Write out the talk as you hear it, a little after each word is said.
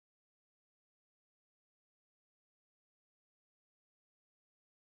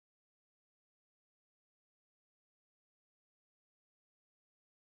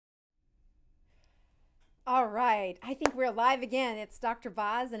All right, I think we're live again. It's Dr.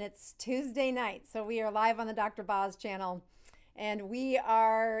 Boz and it's Tuesday night. So we are live on the Dr. Boz channel. And we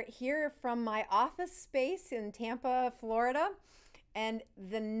are here from my office space in Tampa, Florida. And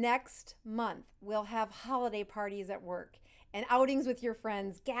the next month, we'll have holiday parties at work and outings with your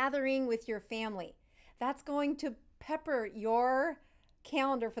friends, gathering with your family. That's going to pepper your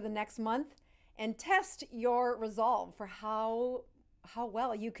calendar for the next month and test your resolve for how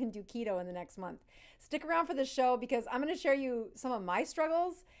well you can do keto in the next month. Stick around for the show because I'm going to share you some of my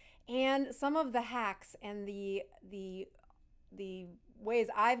struggles and some of the hacks and the ways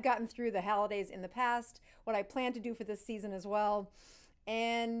I've gotten through the holidays in the past, what I plan to do for this season as well.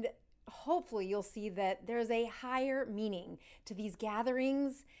 And hopefully you'll see that there's a higher meaning to these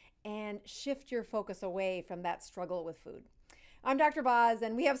gatherings and shift your focus away from that struggle with food. I'm Dr. Boz,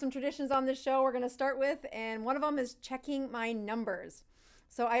 and we have some traditions on this show we're going to start with, and one of them is checking my numbers.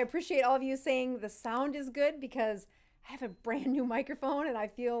 So I appreciate all of you saying the sound is good because I have a brand new microphone, and I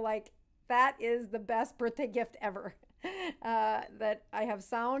feel like that is the best birthday gift ever. That I have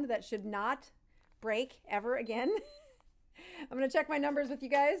sound that should not break ever again. I'm going to check my numbers with you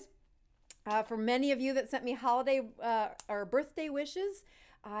guys. For many of you that sent me holiday or birthday wishes,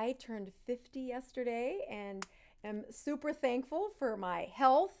 I turned 50 yesterday, and am super thankful for my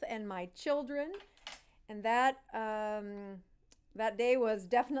health and my children. And that that day was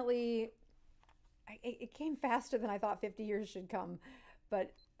definitely, it came faster than I thought 50 years should come.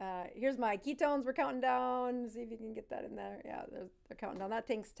 But here's my ketones. We're counting down. See if you can get that in there. Yeah, they're counting down. That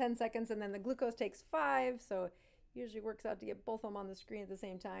takes 10 seconds, and then the glucose takes 5. So usually works out to get both of them on the screen at the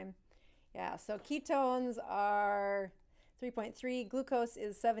same time. Yeah, so ketones are 3.3. Glucose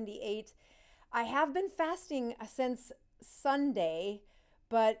is 78. I have been fasting since Sunday,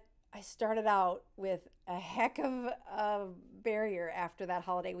 but I started out with a heck of a barrier after that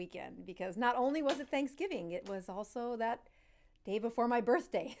holiday weekend because not only was it Thanksgiving, it was also that day before my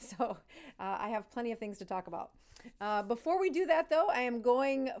birthday. So I have plenty of things to talk about. Before we do that, though, I am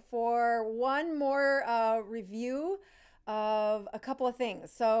going for one more review of a couple of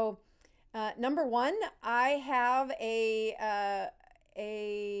things. So number one, I have a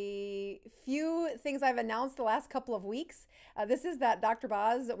few things I've announced the last couple of weeks. This is that Dr.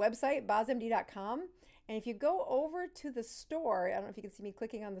 Boz website, bozmd.com. And if you go over to the store, I don't know if you can see me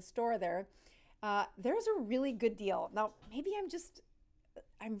clicking on the store there, there's a really good deal. Now, maybe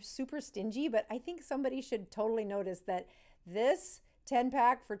I'm super stingy, but I think somebody should totally notice that this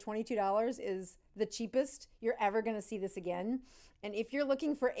 10-pack for $22 is the cheapest you're ever going to see this again. And if you're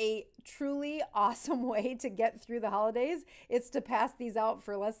looking for a truly awesome way to get through the holidays, it's to pass these out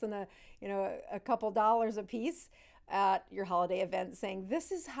for less than a couple dollars a piece at your holiday event saying,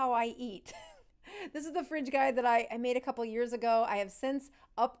 this is how I eat. This is the fridge guide that I made a couple years ago. I have since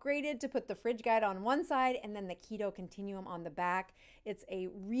upgraded to put the fridge guide on one side and then the keto continuum on the back. It's a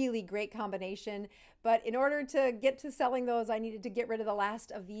really great combination. But in order to get to selling those, I needed to get rid of the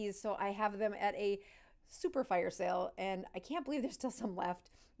last of these. So I have them at a super fire sale, and I can't believe there's still some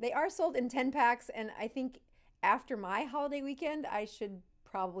left. They are sold in 10 packs, and I think after my holiday weekend, I should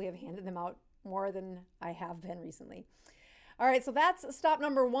probably have handed them out more than I have been recently. All right, so that's stop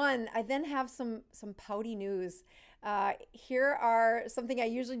number one. I then have some pouty news. Here are something I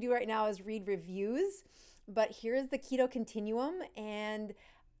usually do right now is read reviews, but here's the Keto Continuum, and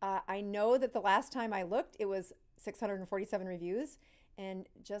I know that the last time I looked, it was 647 reviews. And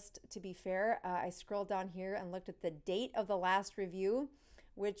just to be fair, I scrolled down here and looked at the date of the last review,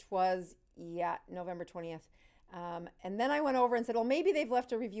 which was, November 20th. And then I went over and said, well, maybe they've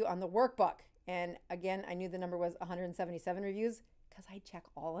left a review on the workbook. And again, I knew the number was 177 reviews because I check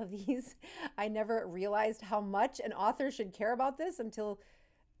all of these. I never realized how much an author should care about this until,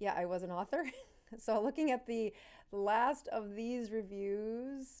 I was an author. So looking at the last of these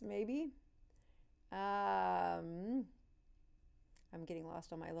reviews, maybe. I'm getting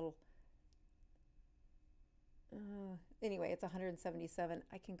lost on my little... anyway, it's 177.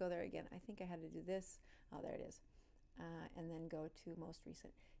 I can go there again. I think I had to do this. Oh, there it is. And then go to most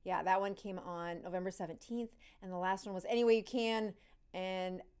recent. Yeah, that one came on November 17th, and the last one was Any Way You Can,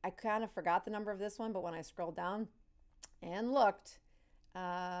 and I kind of forgot the number of this one, but when I scrolled down and looked,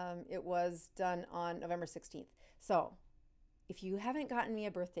 it was done on November 16th. So if you haven't gotten me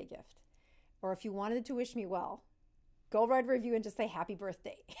a birthday gift, or if you wanted to wish me well, go write a review and just say happy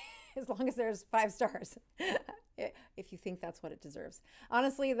birthday, as long as there's 5 stars, if you think that's what it deserves.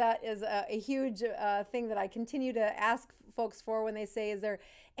 Honestly, that is a huge thing that I continue to ask folks for when they say, is there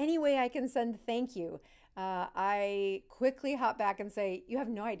any way I can send thank you? I quickly hop back and say, you have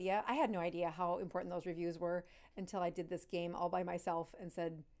no idea. I had no idea how important those reviews were until I did this game all by myself and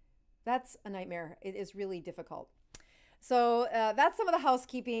said, That's a nightmare. It is really difficult. So that's some of the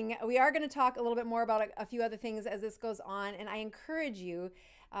housekeeping. We are going to talk a little bit more about a few other things as this goes on, and I encourage you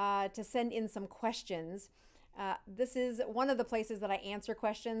to send in some questions. This is one of the places that I answer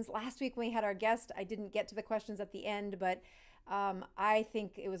questions. Last week when we had our guest, I didn't get to the questions at the end, but I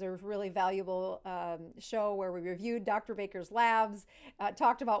think it was a really valuable show where we reviewed Dr. Baker's labs,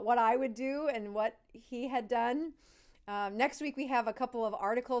 talked about what I would do and what he had done. Next week we have a couple of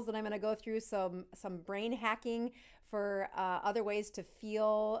articles that I'm going to go through, some brain hacking for other ways to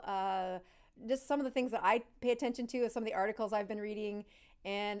feel, just some of the things that I pay attention to, some of the articles I've been reading,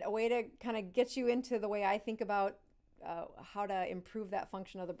 and a way to kind of get you into the way I think about how to improve that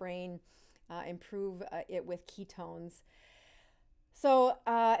function of the brain, improve it with ketones. So,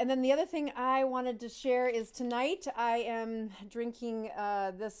 and then the other thing I wanted to share is tonight I am drinking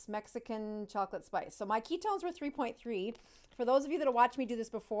this Mexican chocolate spice. So my ketones were 3.3. For those of you that have watched me do this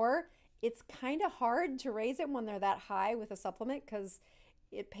before, it's kind of hard to raise it when they're that high with a supplement because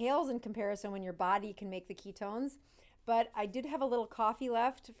it pales in comparison when your body can make the ketones. But I did have a little coffee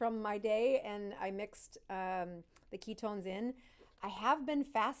left from my day and I mixed the ketones in. I have been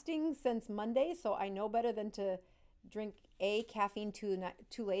fasting since Monday, so I know better than to drink caffeine too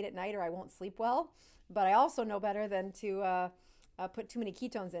late at night or I won't sleep well. But I also know better than to put too many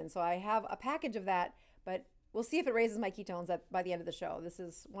ketones in. So I have a package of that, but we'll see if it raises my ketones by the end of the show. This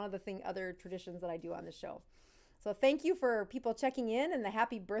is one of the other traditions that I do on the show. So thank you for people checking in and the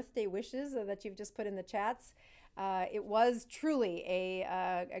happy birthday wishes that you've just put in the chats. It was truly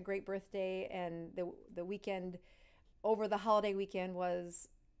a great birthday, and the weekend over the holiday weekend was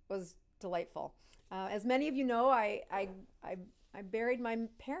delightful. As many of you know, I buried my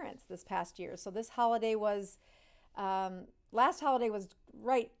parents this past year. So this holiday was, last holiday was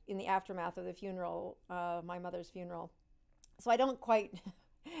right in the aftermath of the funeral, my mother's funeral. So I don't quite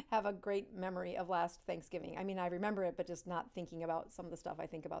have a great memory of last Thanksgiving. I mean, I remember it, but just not thinking about some of the stuff I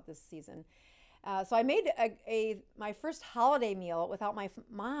think about this season. So I made my first holiday meal without my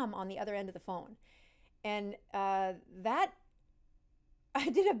mom on the other end of the phone. And that I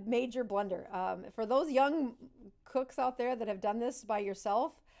did a major blunder. For those young cooks out there that have done this by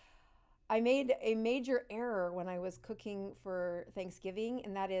yourself, I made a major error when I was cooking for Thanksgiving,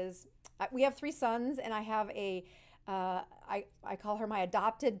 and that is, we have 3 sons, and I have I call her my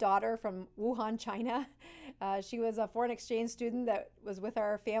adopted daughter from Wuhan, China. She was a foreign exchange student that was with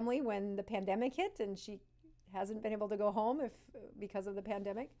our family when the pandemic hit, and she hasn't been able to go home because of the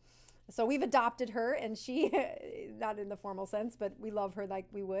pandemic. So we've adopted her, and she, not in the formal sense, but we love her like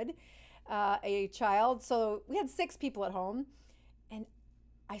we would a child. So we had 6 people at home, and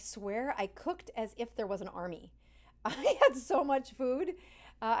I swear I cooked as if there was an army. I had so much food.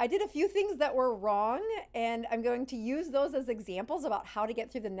 I did a few things that were wrong, and I'm going to use those as examples about how to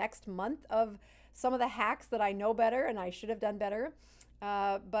get through the next month of some of the hacks that I know better and I should have done better.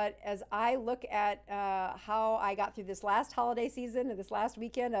 But as I look at how I got through this last holiday season and this last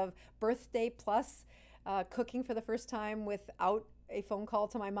weekend of birthday plus cooking for the first time without a phone call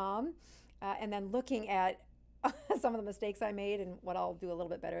to my mom, and then looking at some of the mistakes I made and what I'll do a little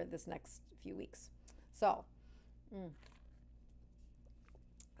bit better this next few weeks. So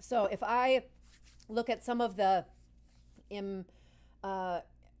if I look at some of the things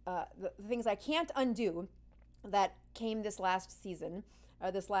I can't undo that came this last season,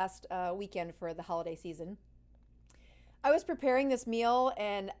 or this last weekend for the holiday season, I was preparing this meal,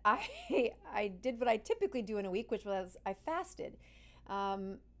 and I did what I typically do in a week, which was I fasted.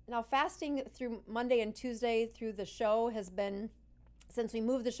 Now fasting through Monday and Tuesday through the show has been, since we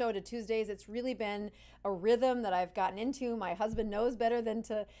moved the show to Tuesdays, it's really been a rhythm that I've gotten into. My husband knows better than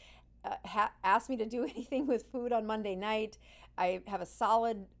to ask me to do anything with food on Monday night. I have a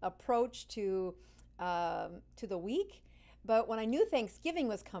solid approach to the week. But when I knew Thanksgiving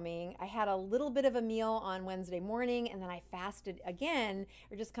was coming, I had a little bit of a meal on Wednesday morning, and then I fasted again,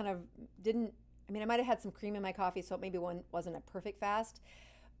 or just kind of didn't, I mean, I might have had some cream in my coffee, so it maybe wasn't a perfect fast.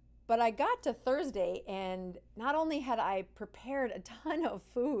 But I got to Thursday, and not only had I prepared a ton of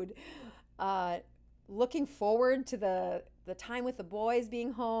food, looking forward to the time with the boys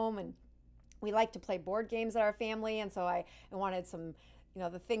being home, and we like to play board games at our family, and so I wanted some,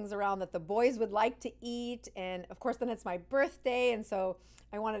 the things around that the boys would like to eat, and of course then it's my birthday, and so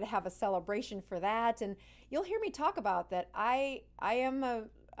I wanted to have a celebration for that. And you'll hear me talk about that. I am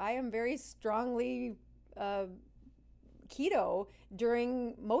very strongly keto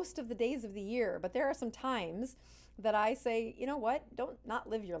during most of the days of the year, but there are some times that I say, you know what, don't not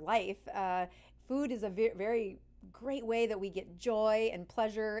live your life. Food is a very great way that we get joy and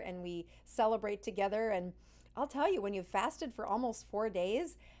pleasure, and we celebrate together. And I'll tell you, when you've fasted for almost 4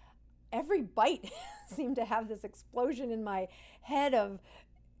 days, every bite seemed to have this explosion in my head of,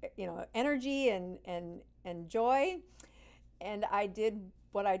 energy and joy. And I did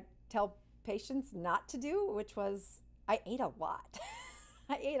what I tell patients not to do, which was I ate a lot.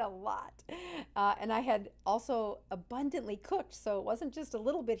 I ate a lot. And I had also abundantly cooked. So it wasn't just a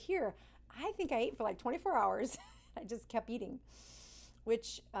little bit here. I think I ate for like 24 hours. I just kept eating,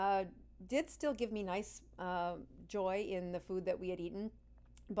 which did still give me nice joy in the food that we had eaten.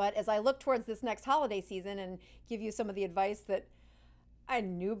 But as I look towards this next holiday season and give you some of the advice that I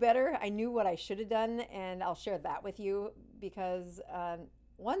knew better, I knew what I should have done, and I'll share that with you because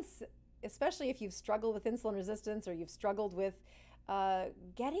once, especially if you've struggled with insulin resistance or you've struggled with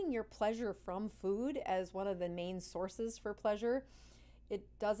getting your pleasure from food as one of the main sources for pleasure, it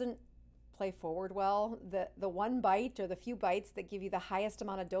doesn't play forward well. The one bite or the few bites that give you the highest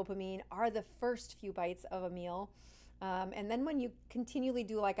amount of dopamine are the first few bites of a meal. And then when you continually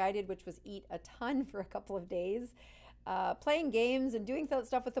do like I did, which was eat a ton for a couple of days, playing games and doing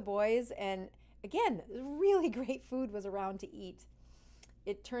stuff with the boys, and again, really great food was around to eat.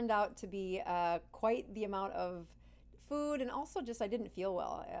 It turned out to be quite the amount of food, and also just I didn't feel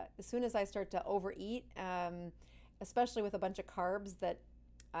well. As soon as I start to overeat, especially with a bunch of carbs that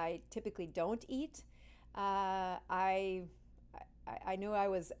I typically don't eat, I knew I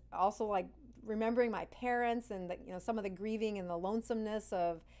was also like remembering my parents and some of the grieving and the lonesomeness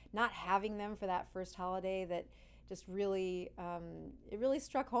of not having them for that first holiday that just really, it really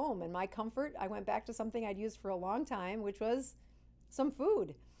struck home. And my comfort, I went back to something I'd used for a long time, which was some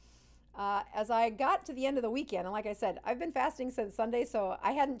food. As I got to the end of the weekend, and like I said, I've been fasting since Sunday, so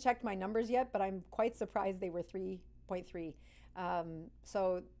I hadn't checked my numbers yet, but I'm quite surprised they were 3.3.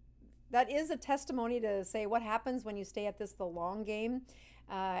 So that is a testimony to say what happens when you stay at this the long game,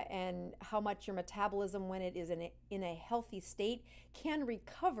 and how much your metabolism, when it is in a healthy state, can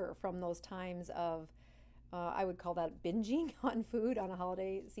recover from those times of, I would call that binging on food on a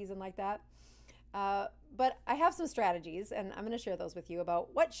holiday season like that. But I have some strategies, and I'm going to share those with you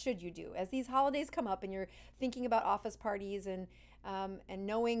about what should you do as these holidays come up and you're thinking about office parties and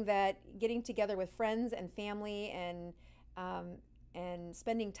knowing that getting together with friends and family and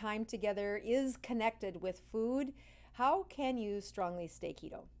spending time together is connected with food. How can you strongly stay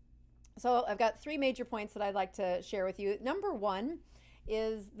keto? So I've got three major points that I'd like to share with you. Number one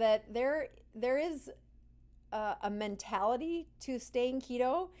is that there is a mentality to staying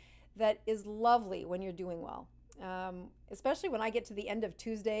keto that is lovely when you're doing well. Especially when I get to the end of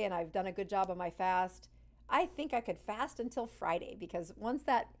Tuesday and I've done a good job of my fast. I think I could fast until Friday, because once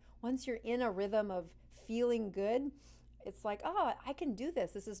you're in a rhythm of feeling good, it's like, oh, I can do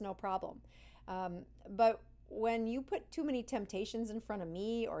this. This is no problem. But when you put too many temptations in front of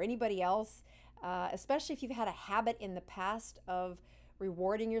me or anybody else, especially if you've had a habit in the past of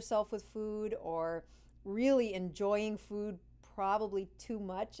rewarding yourself with food or really enjoying food probably too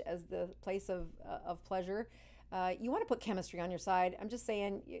much as the place of pleasure, you want to put chemistry on your side. I'm just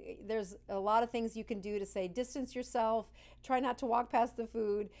saying there's a lot of things you can do to say distance yourself, try not to walk past the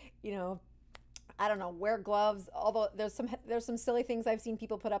food, I don't know, wear gloves, although there's some silly things I've seen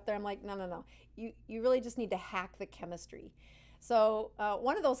people put up there. I'm like, no. You really just need to hack the chemistry. So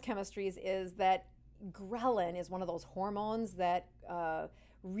one of those chemistries is that ghrelin is one of those hormones that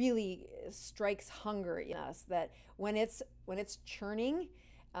really strikes hunger in us, that when it's churning,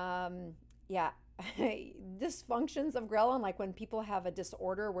 dysfunctions of ghrelin, like when people have a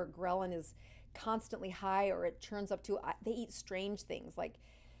disorder where ghrelin is constantly high or it churns up to, they eat strange things like,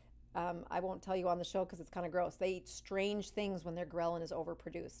 I won't tell you on the show because it's kind of gross. They eat strange things when their ghrelin is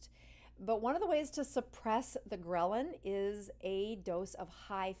overproduced. But one of the ways to suppress the ghrelin is a dose of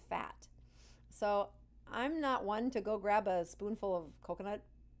high fat. So I'm not one to go grab a spoonful of coconut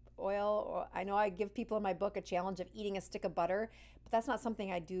oil. Or I know I give people in my book a challenge of eating a stick of butter, but that's not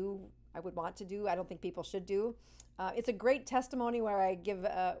something I would want to do. I don't think people should do. It's a great testimony where I give,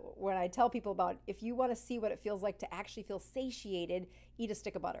 when I tell people about, if you want to see what it feels like to actually feel satiated, eat a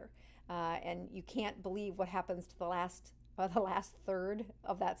stick of butter. And you can't believe what happens to the last third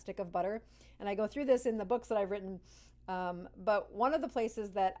of that stick of butter. And I go through this in the books that I've written. But one of the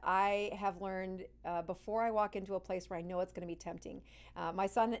places that I have learned before I walk into a place where I know it's going to be tempting. My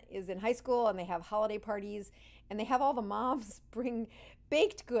son is in high school and they have holiday parties and they have all the moms bring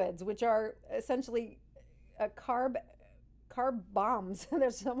baked goods, which are essentially carb bombs.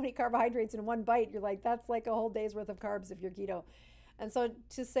 There's so many carbohydrates in one bite. You're like, that's like a whole day's worth of carbs if you're keto. And so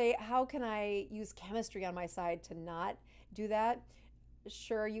to say, how can I use chemistry on my side to not do that?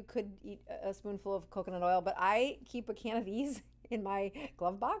 sure, you could eat a spoonful of coconut oil, but I keep a can of these in my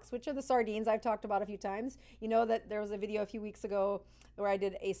glove box, which are the sardines I've talked about a few times. You know that there was a video a few weeks ago where I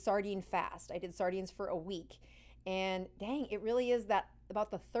did a sardine fast. I did sardines for a week. And dang, it really is that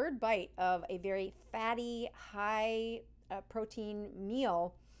about the third bite of a very fatty, high protein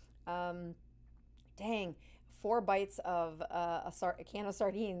meal. Dang, 4 bites of a can of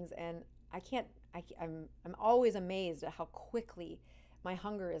sardines, and I'm always amazed at how quickly my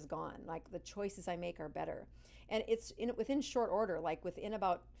hunger is gone. Like the choices I make are better. And it's within short order, like within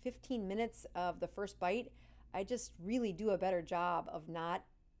about 15 minutes of the first bite, I just really do a better job of not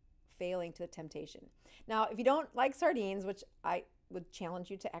failing to the temptation. Now, if you don't like sardines, which I would challenge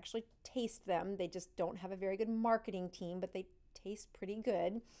you to actually taste them, they just don't have a very good marketing team, but they taste pretty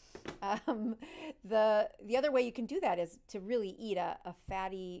good. The other way you can do that is to really eat a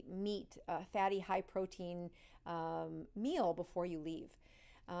fatty meat, a fatty high protein meal before you leave.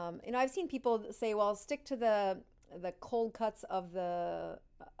 I've seen people say, well, stick to the cold cuts of the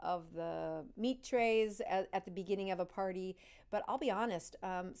meat trays at the beginning of a party. But I'll be honest,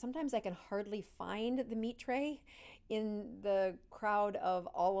 sometimes I can hardly find the meat tray in the crowd of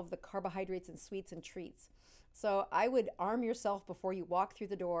all of the carbohydrates and sweets and treats. So I would arm yourself before you walk through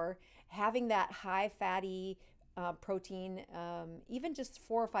the door, having that high fatty protein, even just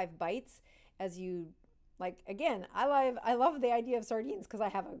 4 or 5 bites as you. Like, again, I love the idea of sardines because I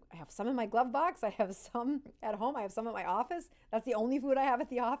have some in my glove box. I have some at home. I have some at my office. That's the only food I have at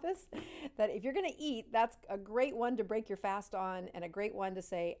the office. That if you're going to eat, that's a great one to break your fast on, and a great one to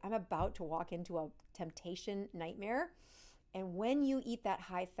say, I'm about to walk into a temptation nightmare. And when you eat that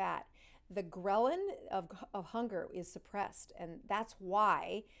high fat, the ghrelin of hunger is suppressed. And that's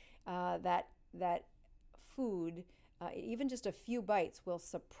why that food, even just a few bites, will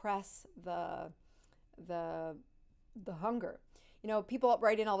suppress the hunger. You know, people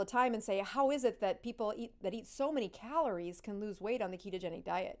write in all the time and say, how is it that people that eat so many calories can lose weight on the ketogenic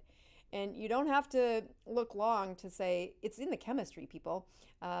diet? And you don't have to look long to say it's in the chemistry, people.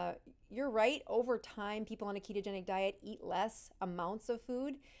 You're right. Over time, people on a ketogenic diet eat less amounts of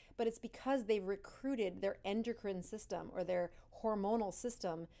food, but it's because they've recruited their endocrine system or their hormonal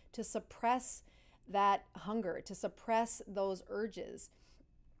system to suppress that hunger, to suppress those urges.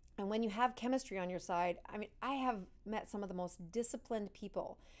 And when you have chemistry on your side, I mean, I have met some of the most disciplined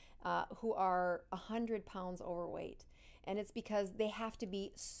people who are 100 pounds overweight. And it's because they have to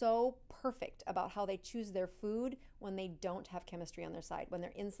be so perfect about how they choose their food when they don't have chemistry on their side, when they're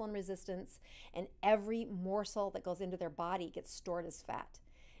insulin resistant and every morsel that goes into their body gets stored as fat.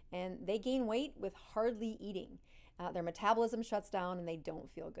 And they gain weight with hardly eating. Their metabolism shuts down and they don't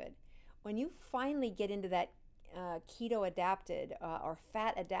feel good. When you finally get into that keto adapted or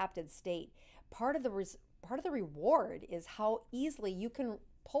fat adapted state, part of the reward is how easily you can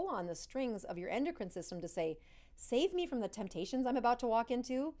pull on the strings of your endocrine system to say, save me from the temptations I'm about to walk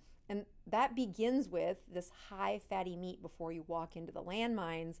into. And that begins with this high fatty meat before you walk into the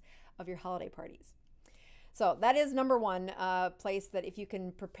landmines of your holiday parties. So that is number one place that if you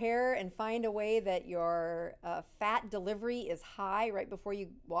can prepare and find a way that your fat delivery is high right before you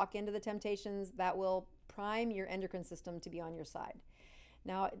walk into the temptations, that will prime your endocrine system to be on your side.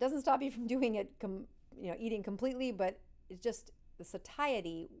 Now, it doesn't stop you from doing it, eating completely, but it's just the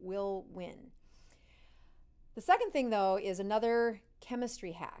satiety will win. The second thing, though, is another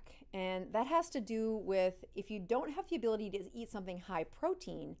chemistry hack, and that has to do with if you don't have the ability to eat something high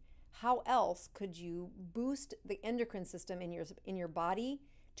protein, how else could you boost the endocrine system in your body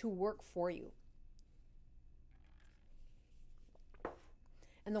to work for you?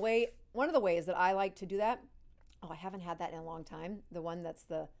 And one of the ways that I like to do that, I haven't had that in a long time. The one that's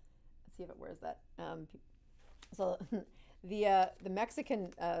let's see if it wears that. The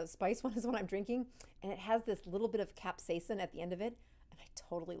Mexican spice one is what I'm drinking, and it has this little bit of capsaicin at the end of it, and I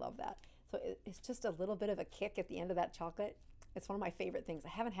totally love that. So it's just a little bit of a kick at the end of that chocolate. It's one of my favorite things. I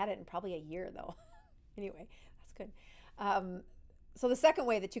haven't had it in probably a year, though. Anyway, that's good. So the second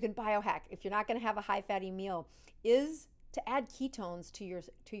way that you can biohack, if you're not going to have a high-fatty meal, is to add ketones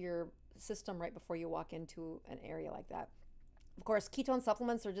to your system right before you walk into an area like that. Of course, ketone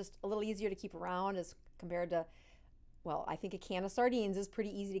supplements are just a little easier to keep around as compared to, well, I think a can of sardines is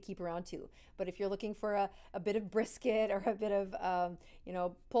pretty easy to keep around too. But if you're looking for a bit of brisket or a bit of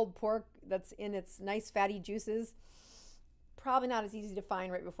pulled pork that's in its nice fatty juices, probably not as easy to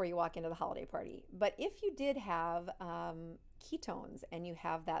find right before you walk into the holiday party. But if you did have ketones and you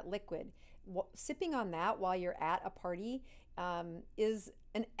have that liquid, sipping on that while you're at a party is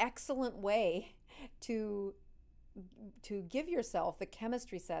an excellent way to give yourself the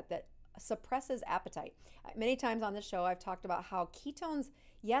chemistry set that suppresses appetite. Many times on the show, I've talked about how ketones,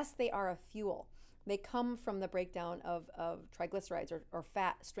 yes, they are a fuel. They come from the breakdown of triglycerides or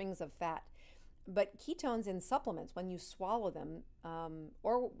fat, strings of fat. But ketones in supplements, when you swallow them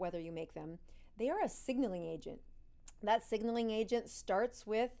or whether you make them, they are a signaling agent. That signaling agent starts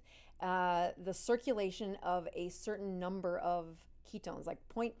with the circulation of a certain number of ketones, like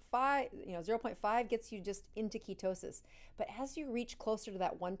 0.5, 0.5 gets you just into ketosis. But as you reach closer to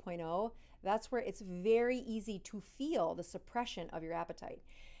that 1.0, that's where it's very easy to feel the suppression of your appetite.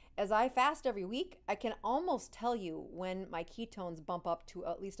 As I fast every week, I can almost tell you when my ketones bump up to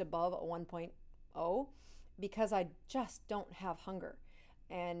at least above a 1.0 because I just don't have hunger.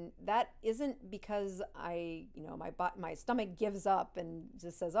 And that isn't because my stomach gives up and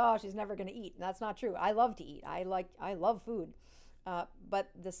just says, oh, she's never going to eat. And that's not true. I love to eat. I love food. But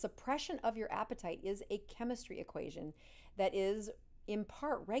the suppression of your appetite is a chemistry equation that is in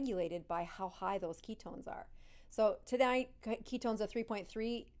part regulated by how high those ketones are. So tonight, ketones are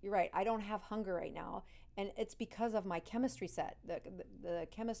 3.3. You're right. I don't have hunger right now. And it's because of my chemistry set, the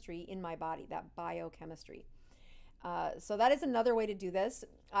chemistry in my body, that biochemistry. So that is another way to do this.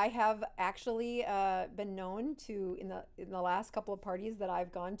 I have actually been known to, in the last couple of parties that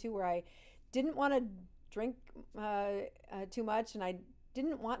I've gone to where I didn't want to drink too much and I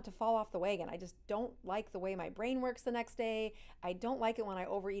didn't want to fall off the wagon. I just don't like the way my brain works the next day. I don't like it when I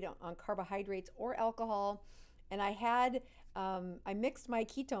overeat on carbohydrates or alcohol. And I mixed my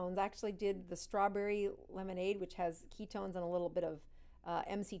ketones, actually did the strawberry lemonade, which has ketones and a little bit of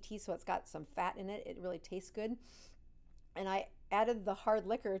MCT, so it's got some fat in it. It really tastes good. And I added the hard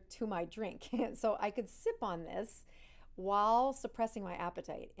liquor to my drink. So I could sip on this while suppressing my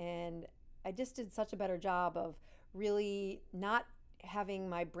appetite. And I just did such a better job of really not having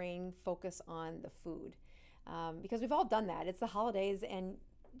my brain focus on the food. Because we've all done that. It's the holidays, and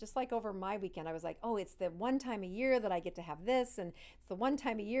just like over my weekend, I was like, oh, it's the one time a year that I get to have this, and it's the one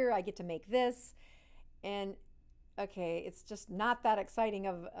time a year I get to make this. And okay, it's just not that exciting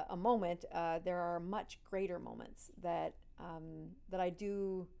of a moment. There are much greater moments that I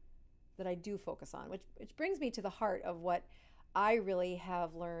do focus on, which brings me to the heart of what I really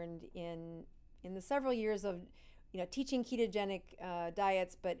have learned in the several years of teaching ketogenic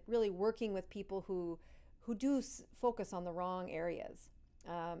diets, but really working with people who do focus on the wrong areas.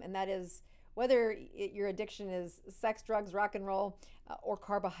 And that is whether your addiction is sex, drugs, rock and roll, or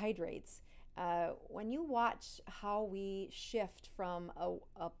carbohydrates. When you watch how we shift from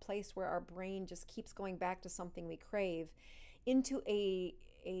a place where our brain just keeps going back to something we crave into a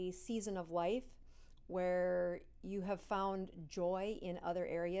season of life where you have found joy in other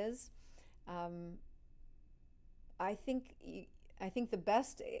areas, I think the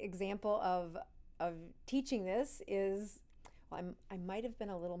best example of teaching this is, I might have been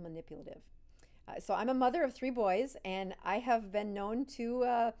a little manipulative. So I'm a mother of 3 boys, and I have been known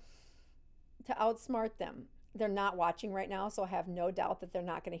to outsmart them. They're not watching right now, so I have no doubt that they're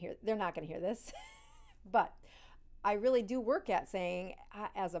not going to hear this. But I really do work at saying,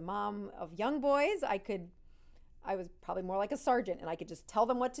 as a mom of young boys, I was probably more like a sergeant, and I could just tell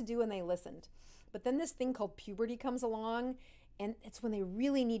them what to do and they listened. But then this thing called puberty comes along, and it's when they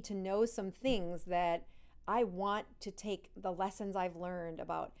really need to know some things that I want to take the lessons I've learned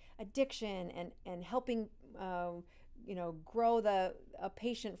about addiction and helping grow a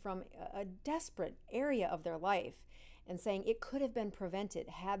patient from a desperate area of their life, and saying it could have been prevented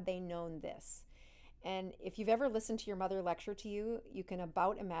had they known this. And if you've ever listened to your mother lecture to you, you can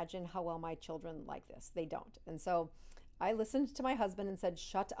about imagine how well my children like this. They don't. And so I listened to my husband and said,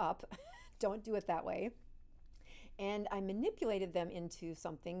 shut up, don't do it that way. And I manipulated them into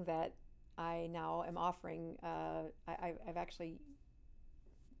something that I now am offering. I've actually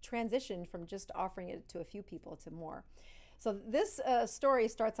transitioned from just offering it to a few people to more. So this story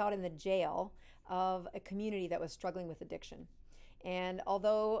starts out in the jail of a community that was struggling with addiction. And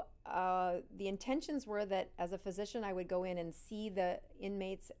although the intentions were that as a physician I would go in and see the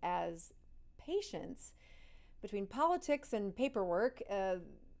inmates as patients, between politics and paperwork,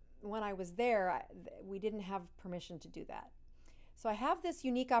 when I was there, we didn't have permission to do that. So I have this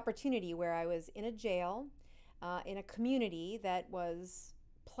unique opportunity where I was in a jail, in a community that was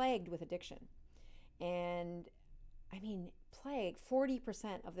plagued with addiction. And I mean, plague,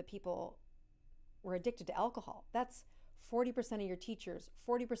 40% of the people were addicted to alcohol. That's 40% of your teachers,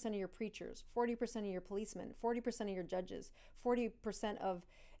 40% of your preachers, 40% of your policemen, 40% of your judges, 40% of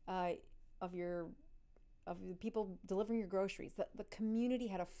the people delivering your groceries. The community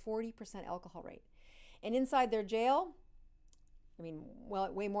had a 40% alcohol rate. And inside their jail, I mean,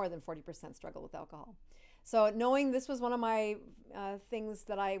 well, way more than 40% struggle with alcohol. So knowing this was one of my things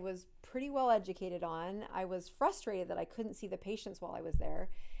that I was pretty well educated on, I was frustrated that I couldn't see the patients while I was there,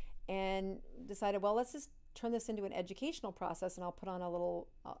 and decided, well, let's just turn this into an educational process, and I'll put on a little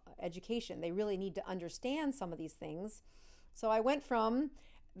education. They really need to understand some of these things. So I went from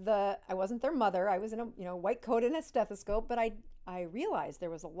I wasn't their mother. I was in a white coat and a stethoscope, but I realized there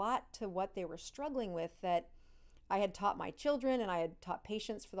was a lot to what they were struggling with that I had taught my children and I had taught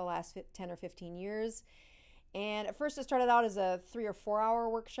patients for the last 10 or 15 years. And at first it started out as a 3 or 4 hour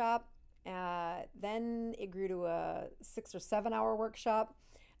workshop. Then it grew to a 6 or 7 hour workshop.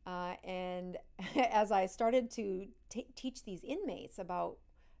 And as I started to teach these inmates about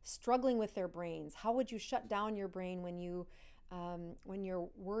struggling with their brains, how would you shut down your brain when you're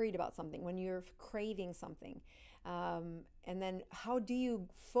worried about something, when you're craving something, and then how do you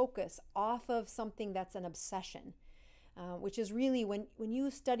focus off of something that's an obsession, which is really when you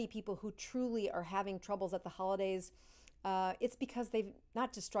study people who truly are having troubles at the holidays, it's because they've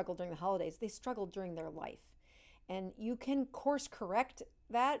not just struggled during the holidays, they struggled during their life. And you can course correct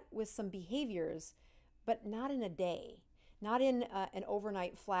that with some behaviors, but not in a day, not in an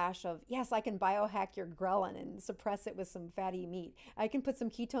overnight flash of, yes, I can biohack your ghrelin and suppress it with some fatty meat. I can put some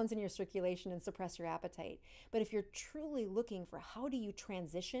ketones in your circulation and suppress your appetite. But if you're truly looking for how do you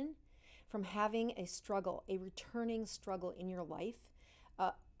transition from having a struggle, a returning struggle in your life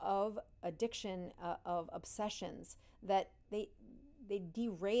of addiction, of obsessions, that they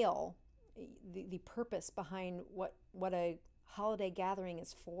derail the purpose behind what a holiday gathering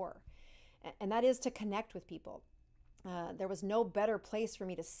is for, and that is to connect with people. There was no better place for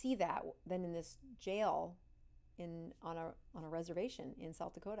me to see that than in this jail on a reservation in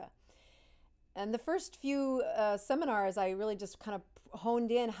South Dakota. And the first few seminars, I really just kind of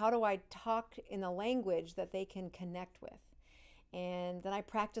honed in, how do I talk in a language that they can connect with? And then I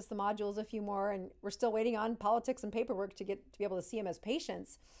practiced the modules a few more, and we're still waiting on politics and paperwork to be able to see them as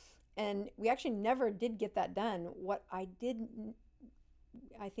patients. And we actually never did get that done. What I did,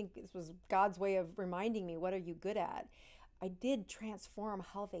 I think this was God's way of reminding me, what are you good at? I did transform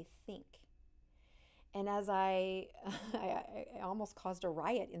how they think. And as I almost caused a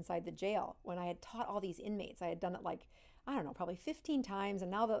riot inside the jail when I had taught all these inmates. I had done it probably 15 times. And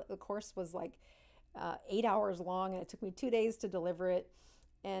now the course was 8 hours long, and it took me 2 days to deliver it.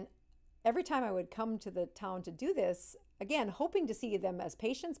 And every time I would come to the town to do this, again, hoping to see them as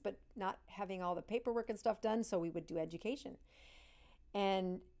patients, but not having all the paperwork and stuff done, so we would do education.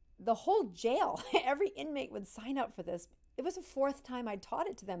 And the whole jail, every inmate would sign up for this. It was the 4th time I'd taught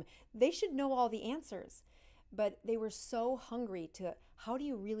it to them. They should know all the answers, but they were so hungry to, how do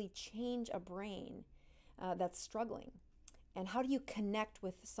you really change a brain that's struggling? And how do you connect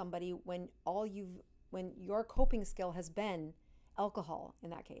with somebody when your coping skill has been alcohol in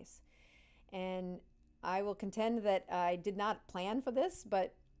that case? And I will contend that I did not plan for this,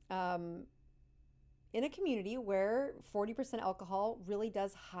 but in a community where 40% alcohol really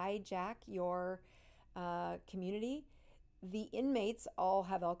does hijack your community, the inmates all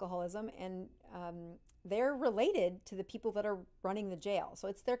have alcoholism, and they're related to the people that are running the jail. So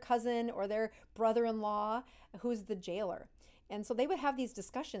it's their cousin or their brother-in-law who's the jailer. And so they would have these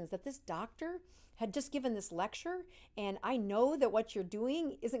discussions that this doctor had just given this lecture, and I know that what you're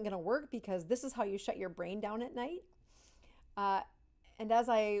doing isn't going to work because this is how you shut your brain down at night. And as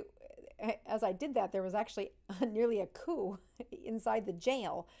I did that, there was actually nearly a coup inside the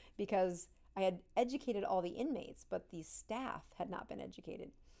jail because I had educated all the inmates, but the staff had not been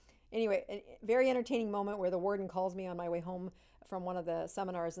educated. Anyway, a very entertaining moment where the warden calls me on my way home from one of the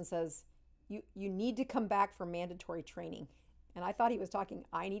seminars and says, you need to come back for mandatory training. And I thought he was talking,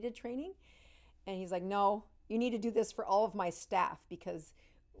 I needed training. And he's like, no, you need to do this for all of my staff because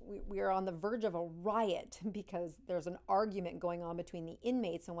we are on the verge of a riot because there's an argument going on between the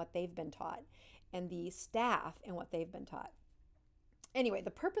inmates and what they've been taught and the staff and what they've been taught. Anyway,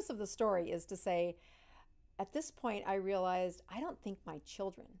 the purpose of the story is to say, at this point, I realized I don't think my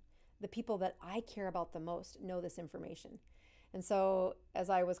children, the people that I care about the most, know this information. And so as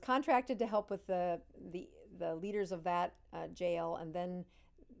I was contracted to help with the leaders of that jail, and then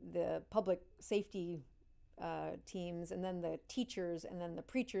the public safety teams, and then the teachers, and then the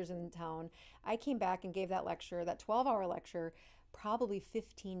preachers in town, I came back and gave that lecture, that 12-hour lecture, probably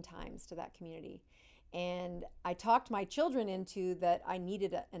 15 times to that community. And I talked my children into that I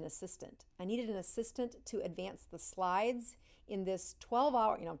needed an assistant. I needed an assistant to advance the slides in this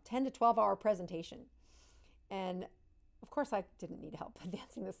 12-hour, 10 to 12-hour presentation. And of course, I didn't need help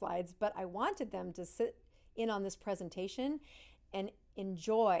advancing the slides, but I wanted them to sit in on this presentation and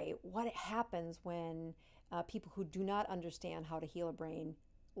enjoy what happens when people who do not understand how to heal a brain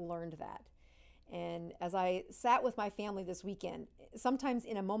learned that. And as I sat with my family this weekend, sometimes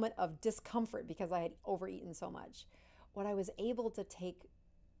in a moment of discomfort because I had overeaten so much, what I was able to take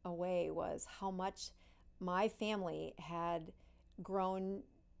away was how much my family had grown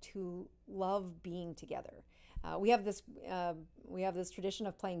to love being together. We have this tradition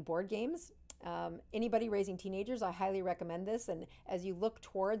of playing board games. Anybody raising teenagers, I highly recommend this. And as you look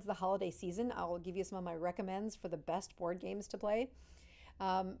towards the holiday season, I'll give you some of my recommends for the best board games to play.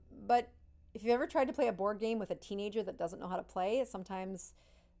 But if you've ever tried to play a board game with a teenager that doesn't know how to play, sometimes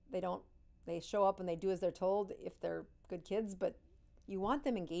they show up and they do as they're told if they're good kids, but you want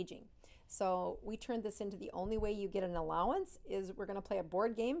them engaging. So we turned this into the only way you get an allowance is we're going to play a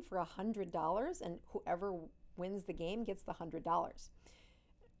board game for $100, and whoever wins the game gets the $100.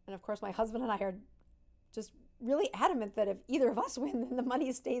 And of course, my husband and I are just really adamant that if either of us win, then the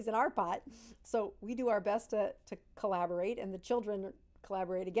money stays in our pot. So we do our best to collaborate, and the children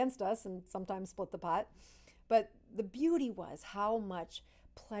collaborate against us and sometimes split the pot. But the beauty was how much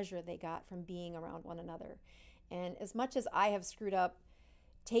pleasure they got from being around one another. And as much as I have screwed up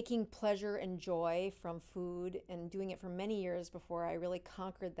taking pleasure and joy from food and doing it for many years before I really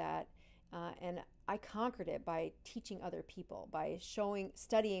conquered that, and I conquered it by teaching other people, by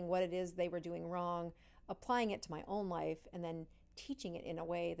studying what it is they were doing wrong, applying it to my own life, and then teaching it in a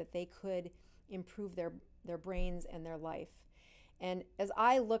way that they could improve their brains and their life. And as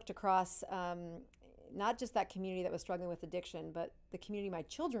I looked across not just that community that was struggling with addiction, but the community my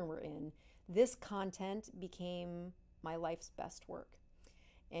children were in, this content became my life's best work.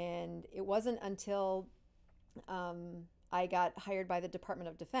 And it wasn't until I got hired by the Department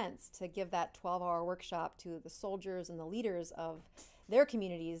of Defense to give that 12-hour workshop to the soldiers and the leaders of their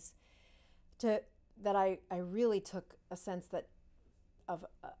communities that I really took a sense of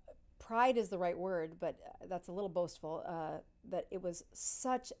pride is the right word, but that's a little boastful, that it was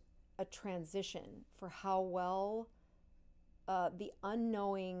such a transition for how well the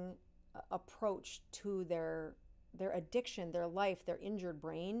unknowing approach to their addiction, their life, their injured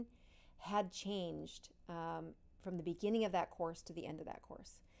brain had changed from the beginning of that course to the end of that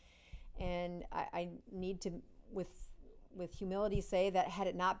course. And I need to, with humility, say that had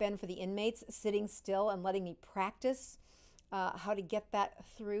it not been for the inmates sitting still and letting me practice how to get that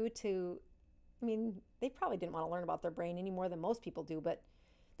through to, I mean, they probably didn't want to learn about their brain any more than most people do, but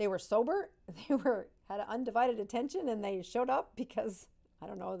they were sober, had an undivided attention, and they showed up because, I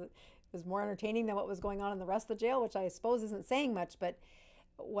don't know, it was more entertaining than what was going on in the rest of the jail, which I suppose isn't saying much, but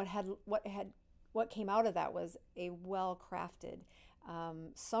what came out of that was a well-crafted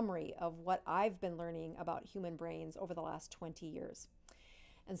summary of what I've been learning about human brains over the last 20 years.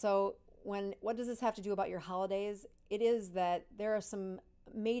 And so what does this have to do about your holidays? It is that there are some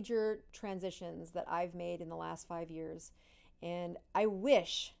major transitions that I've made in the last 5 years. And I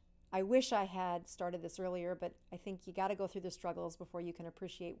wish I had started this earlier, but I think you got to go through the struggles before you can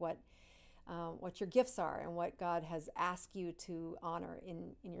appreciate what your gifts are and what God has asked you to honor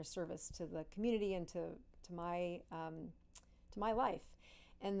in your service to the community and to my life.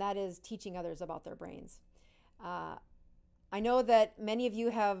 And that is teaching others about their brains. I know that many of you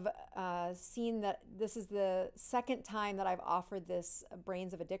have seen that this is the second time that I've offered this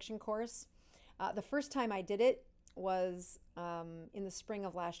Brains of Addiction course. The first time I did it was in the spring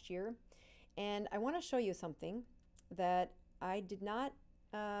of last year. And I want to show you something that I did not,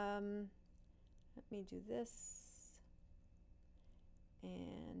 let me do this,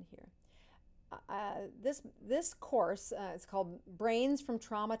 and here. This course, it's called Brains from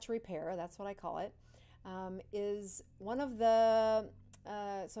Trauma to Repair, that's what I call it, is one of the,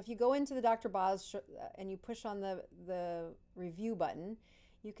 so if you go into the Dr. Boz and you push on the review button,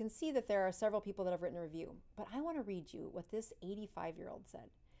 you can see that there are several people that have written a review. But I want to read you what this 85-year-old said.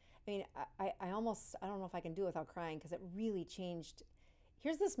 I mean, I don't know if I can do it without crying because it really changed.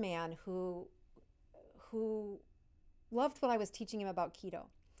 Here's this man who loved what I was teaching him about keto.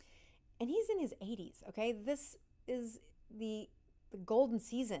 And he's in his 80s, okay? This is the golden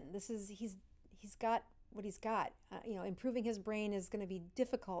season. He's got what he's got. Improving his brain is going to be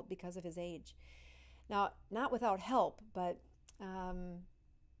difficult because of his age. Now, not without help, but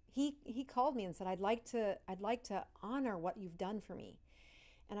he called me and said, I'd like to honor what you've done for me.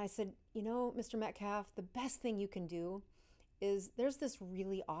 And I said, Mr. Metcalf, the best thing you can do is there's this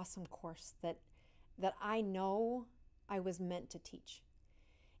really awesome course that I know I was meant to teach.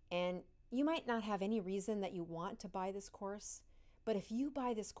 And you might not have any reason that you want to buy this course, but if you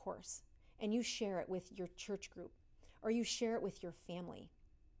buy this course and you share it with your church group or you share it with your family,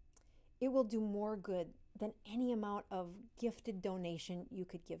 it will do more good than any amount of gifted donation you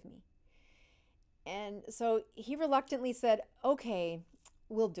could give me. And so he reluctantly said, okay,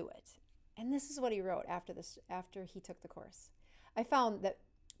 we'll do it. And this is what he wrote after he took the course. I found that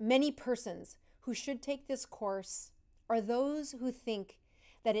many persons who should take this course are those who think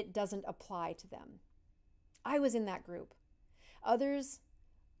that it doesn't apply to them. I was in that group. Others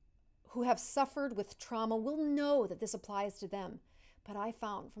who have suffered with trauma will know that this applies to them. But I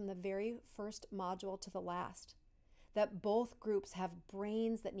found from the very first module to the last that both groups have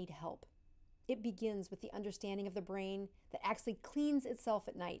brains that need help. It begins with the understanding of the brain that actually cleans itself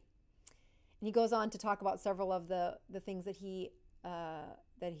at night. And he goes on to talk about several of the things that he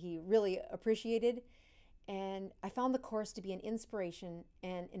really appreciated. And I found the course to be an inspiration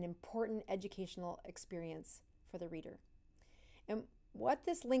and an important educational experience for the reader. And what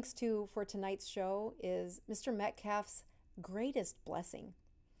this links to for tonight's show is Mr. Metcalf's greatest blessing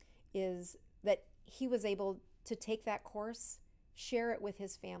is that he was able to take that course, share it with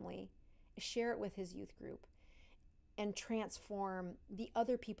his family, share it with his youth group, and transform the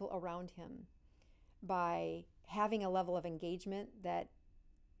other people around him by having a level of engagement that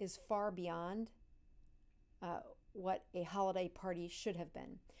is far beyond what a holiday party should have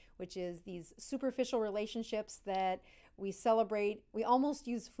been, which is these superficial relationships that we celebrate. We almost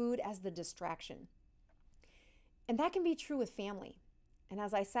use food as the distraction. And that can be true with family. And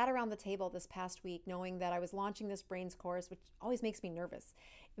as I sat around the table this past week, knowing that I was launching this brains course, which always makes me nervous.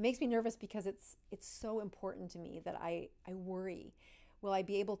 It makes me nervous because it's so important to me that I worry. Will I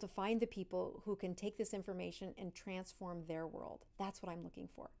be able to find the people who can take this information and transform their world? That's what I'm looking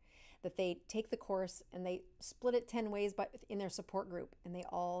for. That they take the course and they split it 10 ways in their support group, and they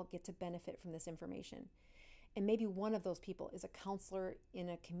all get to benefit from this information. And maybe one of those people is a counselor in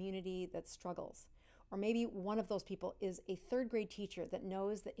a community that struggles. Or maybe one of those people is a third grade teacher that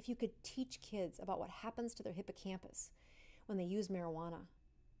knows that if you could teach kids about what happens to their hippocampus when they use marijuana,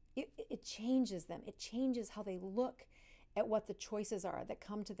 it changes them. It changes how they look at what the choices are that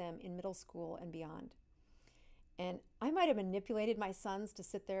come to them in middle school and beyond. And I might have manipulated my sons to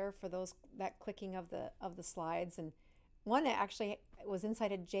sit there for that clicking of the slides. And one actually was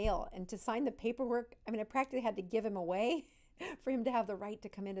inside a jail, and to sign the paperwork, I mean, I practically had to give him away for him to have the right to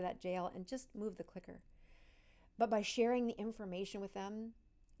come into that jail and just move the clicker. But by sharing the information with them,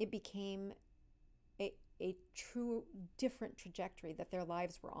 it became a true different trajectory that their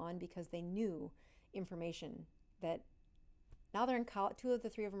lives were on, because they knew information that now they're in college. 2 of the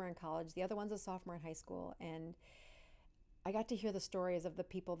 3 of them are in college. The other one's a sophomore in high school. And I got to hear the stories of the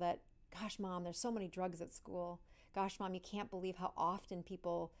people that, gosh, Mom, there's so many drugs at school. Gosh, Mom, you can't believe how often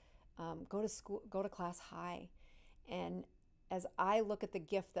people go to class high. And as I look at the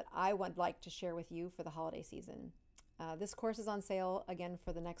gift that I would like to share with you for the holiday season, this course is on sale again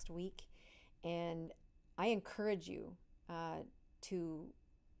for the next week. And I encourage you to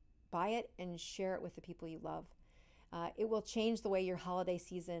buy it and share it with the people you love. It will change the way your holiday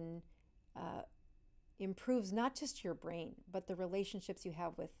season improves not just your brain, but the relationships you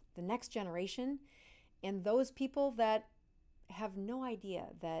have with the next generation and those people that have no idea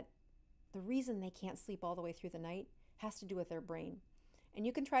that the reason they can't sleep all the way through the night has to do with their brain. And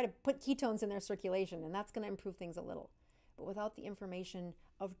you can try to put ketones in their circulation, and that's going to improve things a little. But without the information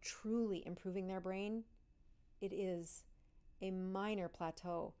of truly improving their brain, it is a minor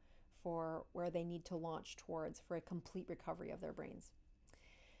plateau for where they need to launch towards for a complete recovery of their brains.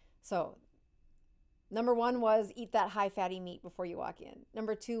 So, number 1 was eat that high fatty meat before you walk in.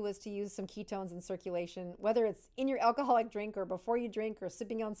 Number 2 was to use some ketones in circulation, whether it's in your alcoholic drink or before you drink or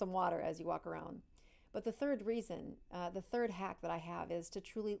sipping on some water as you walk around. But the third reason, the third hack that I have is to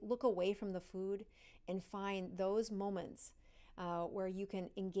truly look away from the food and find those moments where you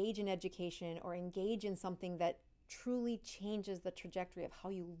can engage in education or engage in something that truly changes the trajectory of how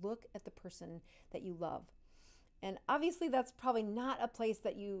you look at the person that you love. And obviously that's probably not a place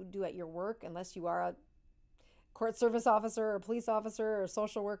that you do at your work unless you are a court service officer or police officer or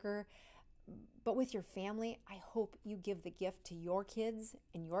social worker. But with your family, I hope you give the gift to your kids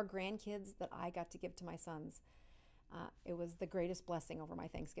and your grandkids that I got to give to my sons. It was the greatest blessing over my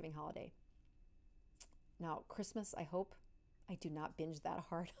Thanksgiving holiday. Now, Christmas, I hope I do not binge that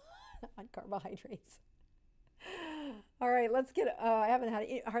hard on carbohydrates. All right, let's get, I haven't had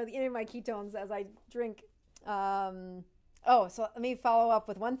hardly any of my ketones as I drink. So let me follow up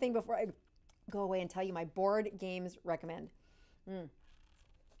with one thing before I go away and tell you my board games recommend.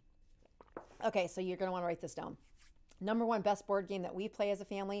 Okay, so you're going to want to write this down. Number 1 best board game that we play as a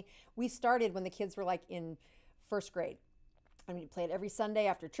family. We started when the kids were like in 1st grade. And we play it every Sunday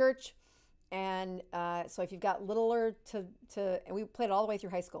after church. And so if you've got littler and we played it all the way through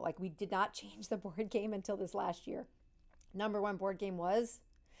high school. Like, we did not change the board game until this last year. Number 1 board game was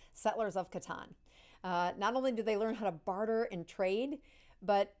Settlers of Catan. Not only did they learn how to barter and trade,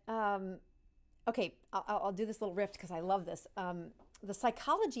 but Okay, I'll do this little riff because I love this. The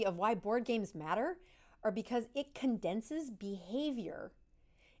psychology of why board games matter are because it condenses behavior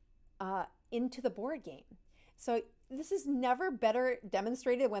into the board game. So this is never better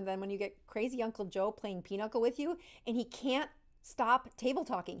demonstrated than when you get crazy Uncle Joe playing Pinochle with you and he can't stop table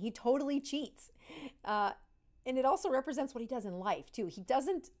talking. He totally cheats. And it also represents what he does in life too.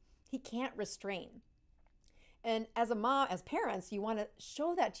 He can't restrain. And as a mom, as parents, you want to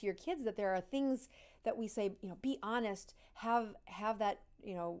show that to your kids, that there are things that we say, be honest, have that,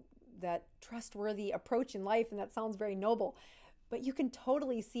 that trustworthy approach in life. And that sounds very noble. But you can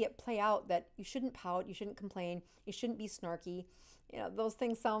totally see it play out, that you shouldn't pout, you shouldn't complain, you shouldn't be snarky. Those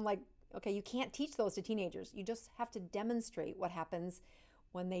things sound like, okay, you can't teach those to teenagers. You just have to demonstrate what happens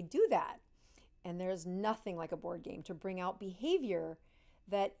when they do that. And there's nothing like a board game to bring out behavior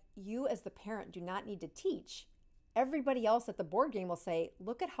that you as the parent do not need to teach. Everybody else at the board game will say,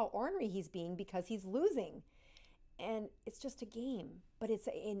 look at how ornery he's being because he's losing. And it's just a game, but it's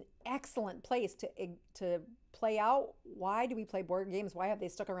an excellent place to play out. Why do we play board games? Why have they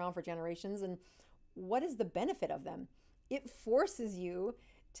stuck around for generations? And what is the benefit of them? It forces you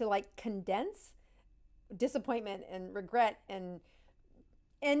to condense disappointment and regret and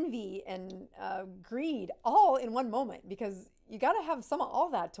envy and greed all in one moment, because you got to have some of all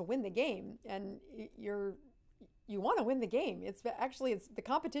that to win the game. And you want to win the game. It's the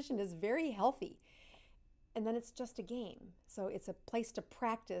competition is very healthy. And then it's just a game. So it's a place to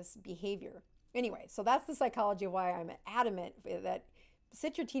practice behavior. Anyway, so that's the psychology of why I'm adamant that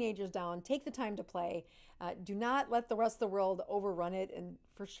sit your teenagers down, take the time to play. Do not let the rest of the world overrun it. And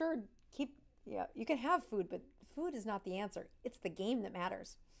for sure, you can have food, but food is not the answer. It's the game that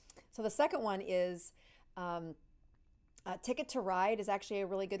matters. So the second one is Ticket to Ride is actually a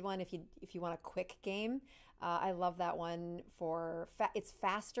really good one if you want a quick game. I love that one it's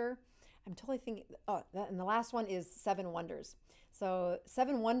faster. I'm totally thinking, and the last one is Seven Wonders. So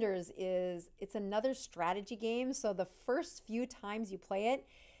Seven Wonders it's another strategy game. So the first few times you play it,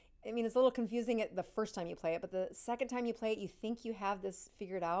 it's a little confusing the first time you play it, but the second time you play it, you think you have this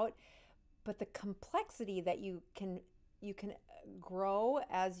figured out. But the complexity that you can grow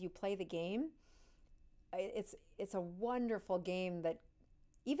as you play the game, it's a wonderful game that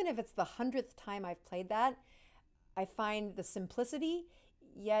even if it's the 100th time I've played that, I find the simplicity,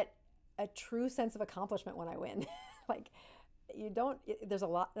 yet a true sense of accomplishment when I win. There's a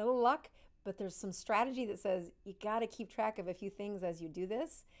little luck, but there's some strategy that says you got to keep track of a few things as you do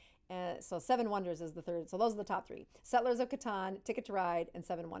this. So Seven Wonders is the third. So those are the top three: Settlers of Catan, Ticket to Ride, and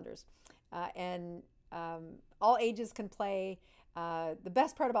Seven Wonders. And all ages can play. The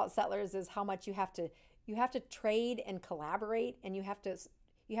best part about Settlers is how much you have to trade and collaborate, and you have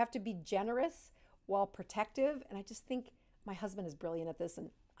to be generous while protective. And I just think my husband is brilliant at this, and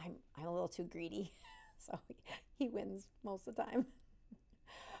I'm a little too greedy, so he wins most of the time.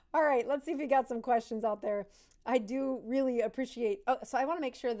 All right, let's see if we got some questions out there. I do really appreciate. So I want to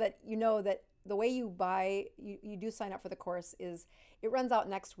make sure that you know that the way you do sign up for the course is it runs out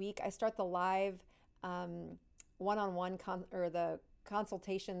next week. I start the live one-on-one or the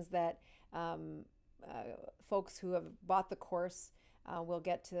consultations that folks who have bought the course will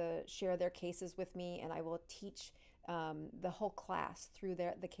get to share their cases with me, and I will teach the whole class through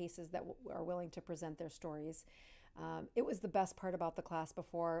the cases that are willing to present their stories. It was the best part about the class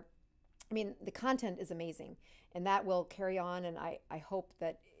before. The content is amazing, and that will carry on, and I hope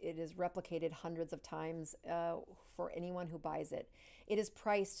that it is replicated hundreds of times for anyone who buys it. It is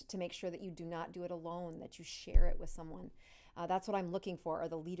priced to make sure that you do not do it alone, that you share it with someone. That's what I'm looking for, are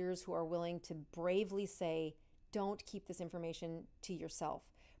the leaders who are willing to bravely say, don't keep this information to yourself.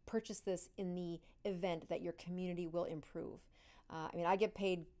 Purchase this in the event that your community will improve. I get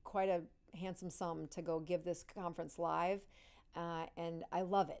paid quite a handsome sum to go give this conference live, and I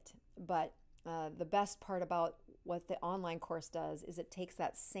love it. But the best part about what the online course does is it takes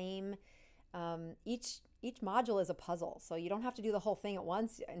that same, each module is a puzzle. So you don't have to do the whole thing at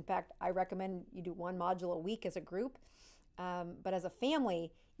once. In fact, I recommend you do one module a week as a group. But as a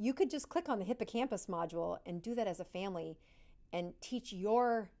family, you could just click on the hippocampus module and do that as a family and teach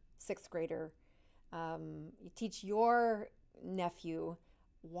your sixth grader, you teach your nephew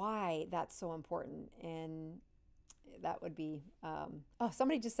why that's so important. And that would be,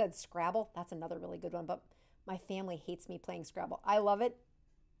 somebody just said Scrabble. That's another really good one, but my family hates me playing Scrabble. I love it.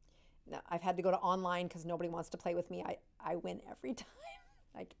 No, I've had to go to online because nobody wants to play with me. I win every time,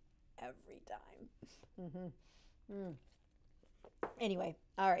 like every time. Anyway,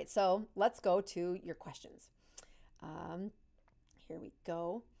 all right, so let's go to your questions. Here we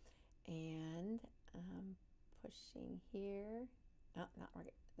go. And pushing here. No, not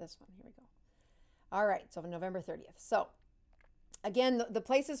this one. Here we go. All right, so November 30th. So again, the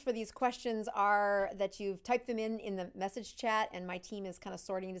places for these questions are that you've typed them in the message chat, and my team is kind of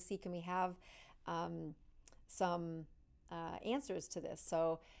sorting to see can we have some answers to this.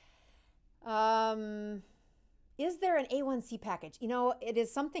 So is there an A1C package? You know, it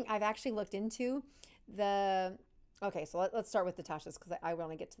is something I've actually looked into. Okay, so let's start with Natasha's because I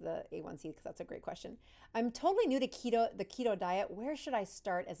want to get to the A1C because that's a great question. I'm totally new to the keto diet. Where should I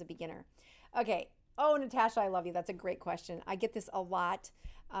start as a beginner? Okay. Oh, Natasha, I love you. That's a great question. I get this a lot.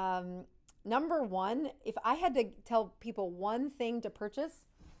 Number one, if I had to tell people one thing to purchase,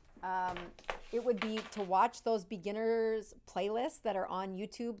 it would be to watch those beginners playlists that are on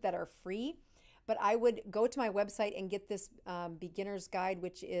YouTube that are free. But I would go to my website and get this beginner's guide,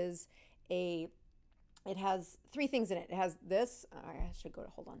 which is it has 3 things in it. It has this. I should go to,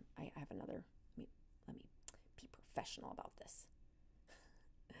 hold on. I have another. Let me be professional about this.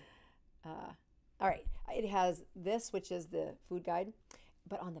 All right. It has this, which is the food guide,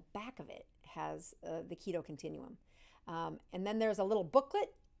 but on the back of it has the keto continuum. And then there's a little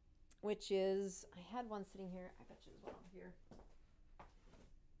booklet, which is, I had one sitting here. I bet you there's one over here.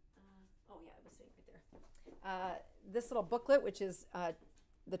 Oh yeah, it was sitting right there. This little booklet, which is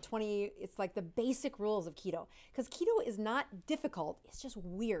it's like the basic rules of keto, because keto is not difficult. It's just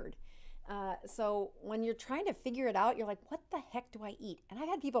weird. So when you're trying to figure it out, you're like, what the heck do I eat? And I've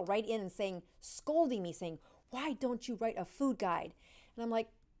had people write in and scolding me, saying, why don't you write a food guide? And I'm like,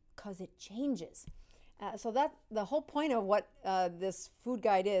 because it changes. So that the whole point of what this food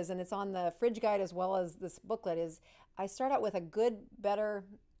guide is, and it's on the fridge guide as well as this booklet, is I start out with a good, better,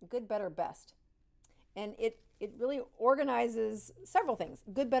 best. And it really organizes several things.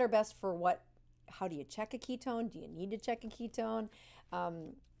 Good, better, best for what, how do you check a ketone? Do you need to check a ketone?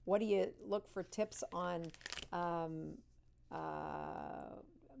 What do you look for tips on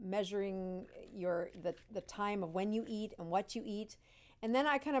measuring the time of when you eat and what you eat? And then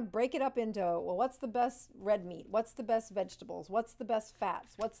I kind of break it up into, well, what's the best red meat? What's the best vegetables? What's the best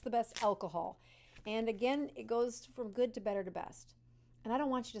fats? What's the best alcohol? And again, it goes from good to better to best. And I don't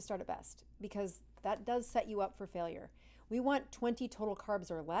want you to start at best because that does set you up for failure. We want 20 total carbs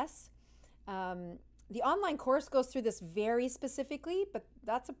or less. The online course goes through this very specifically, but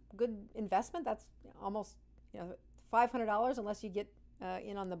that's a good investment. That's almost $500 unless you get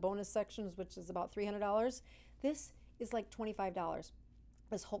in on the bonus sections, which is about $300. This is like $25,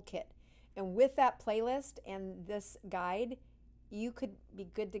 this whole kit. And with that playlist and this guide, you could be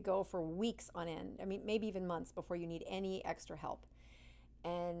good to go for weeks on end. I mean, maybe even months before you need any extra help.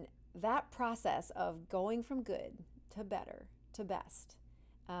 And that process of going from good to better to best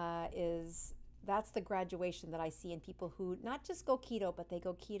that's the graduation that I see in people who not just go keto, but they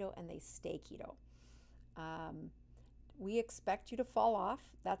go keto and they stay keto. We expect you to fall off.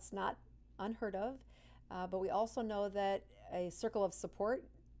 That's not unheard of. But we also know that a circle of support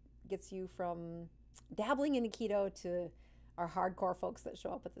gets you from dabbling into keto to our hardcore folks that show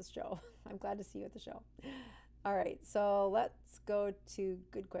up at this show. I'm glad to see you at the show. All right, so let's go to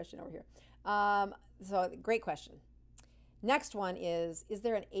good question over here. So great question. Next one is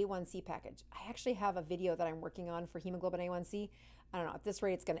there an A1C package? I actually have a video that I'm working on for hemoglobin A1C. I don't know, at this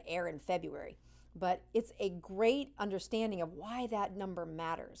rate it's gonna air in February, but it's a great understanding of why that number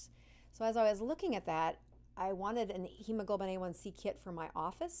matters. So as I was looking at that, I wanted a hemoglobin A1C kit for my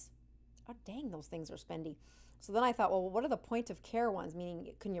office. Oh dang, those things are spendy. So then I thought, well, what are the point of care ones?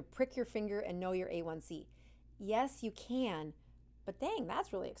 Meaning, can you prick your finger and know your A1C? Yes, you can, but dang,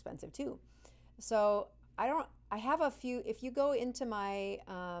 that's really expensive too. So I have a few, if you go into my,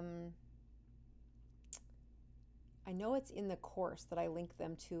 I know it's in the course that I link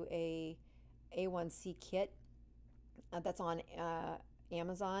them to a A1C kit that's on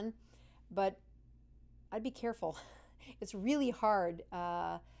Amazon, but I'd be careful. It's really hard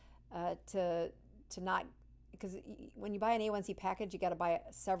to not, because when you buy an A1C package, you got to buy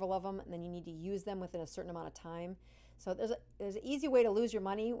several of them, and then you need to use them within a certain amount of time. So there's an easy way to lose your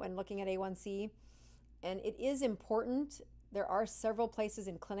money when looking at A1C, and it is important. There are several places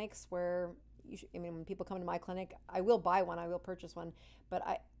in clinics where, when people come to my clinic, I will buy one, I will purchase one, but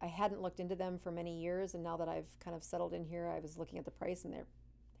I hadn't looked into them for many years, and now that I've kind of settled in here, I was looking at the price, and they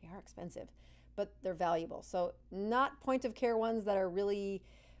are expensive, but they're valuable. So not point of care ones that are really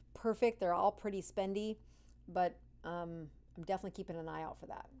perfect. They're all pretty spendy, but I'm definitely keeping an eye out for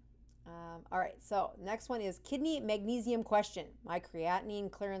that. All right, so next one is kidney magnesium question. My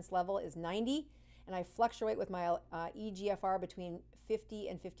creatinine clearance level is 90, and I fluctuate with my eGFR between 50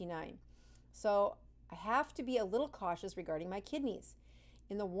 and 59. So I have to be a little cautious regarding my kidneys.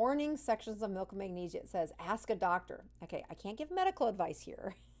 In the warning sections of Milk and Magnesia, it says, ask a doctor. Okay, I can't give medical advice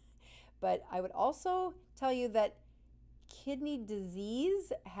here, But I would also tell you that kidney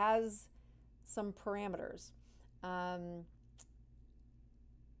disease has some parameters. I'll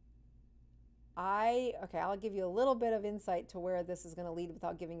give you a little bit of insight to where this is going to lead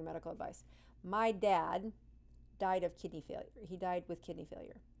without giving you medical advice. My dad died of kidney failure. He died with kidney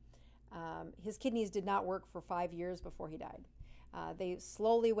failure. His kidneys did not work for 5 years before he died. They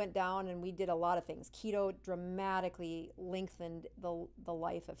slowly went down, and we did a lot of things. Keto dramatically lengthened the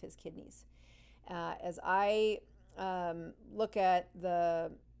life of his kidneys. As I look at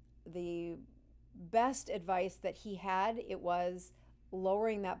the best advice that he had, it was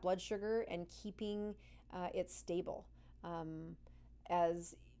lowering that blood sugar and keeping it stable.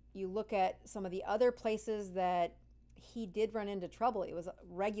 As you look at some of the other places that he did run into trouble, it was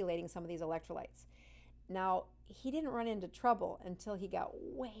regulating some of these electrolytes. Now, he didn't run into trouble until he got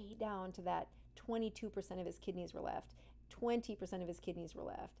way down to that 22% of his kidneys were left, 20% of his kidneys were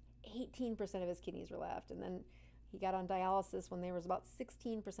left, 18% of his kidneys were left, and then he got on dialysis when there was about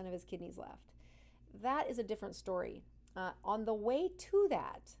 16% of his kidneys left. That is a different story. On the way to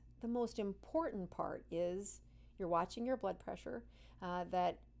that, the most important part is you're watching your blood pressure,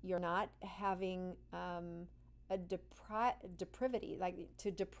 that you're not having a deprivity, like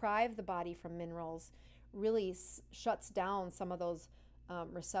to deprive the body from minerals really shuts down some of those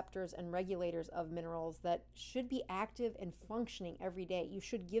receptors and regulators of minerals that should be active and functioning every day. You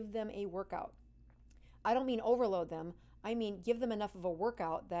should give them a workout. I don't mean overload them. I mean give them enough of a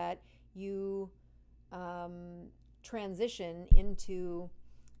workout that you transition into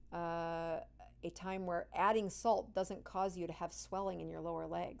a time where adding salt doesn't cause you to have swelling in your lower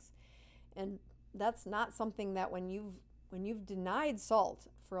legs. And that's not something that when you've denied salt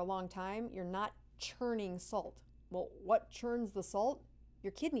for a long time, you're not churning salt. Well, what churns the salt?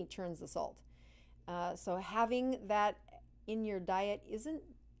 Your kidney churns the salt. So having that in your diet isn't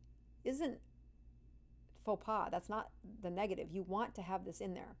faux pas. That's not the negative. You want to have this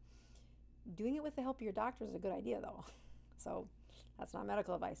in there. Doing it with the help of your doctor is a good idea, though. So that's not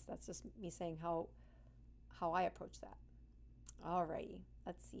medical advice. That's just me saying how I approach that. Alrighty,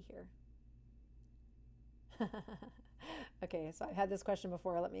 let's see here. Okay, so I had this question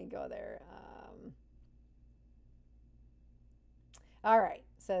before. Let me go there. All right,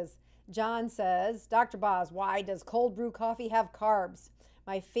 John says, Dr. Boz, why does cold brew coffee have carbs?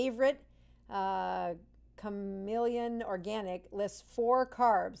 My favorite, Chameleon Organic, lists 4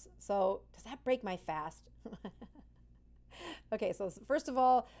 carbs. So does that break my fast? Okay, so first of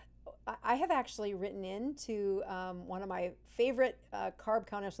all, I have actually written into one of my favorite carb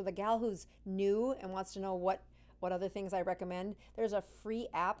counters. So the gal who's new and wants to know what other things I recommend, there's a free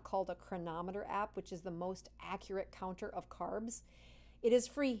app called a Chronometer app, which is the most accurate counter of carbs. It is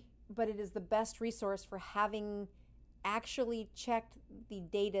free, but it is the best resource for having actually checked the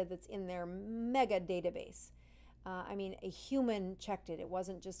data that's in their mega database. I mean, a human checked it. It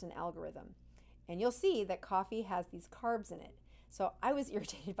wasn't just an algorithm. And you'll see that coffee has these carbs in it. So I was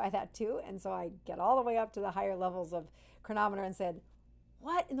irritated by that too. And so I get all the way up to the higher levels of Chronometer and said,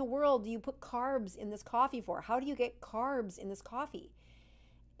 what in the world do you put carbs in this coffee for? How do you get carbs in this coffee?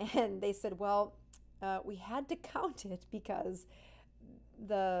 And they said, well, we had to count it because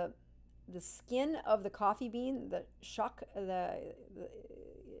the skin of the coffee bean, the shuck, I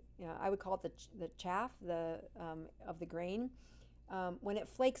would call it the chaff of the grain, when it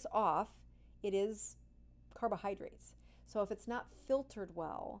flakes off, it is carbohydrates. So if it's not filtered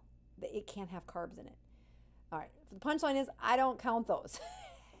well, it can't have carbs in it. All right, the punchline is I don't count those.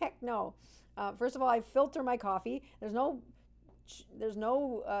 Heck no. First of all, I filter my coffee. There's no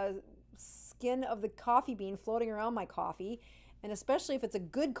skin of the coffee bean floating around my coffee. And especially if it's a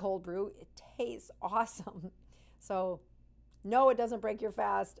good cold brew, it tastes awesome. So no, it doesn't break your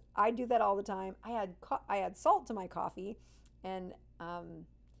fast. I do that all the time. I add salt to my coffee, and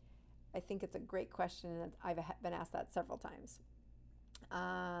I think it's a great question, and I've been asked that several times.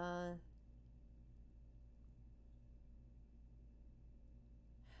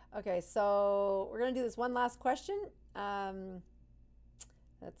 Okay, so we're going to do this one last question. Let's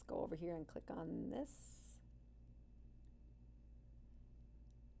go over here and click on this.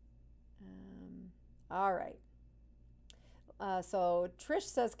 All right. So Trish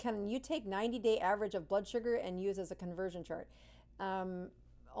says, can you take 90-day average of blood sugar and use as a conversion chart?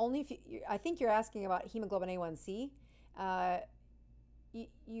 Only if I think you're asking about hemoglobin A1C.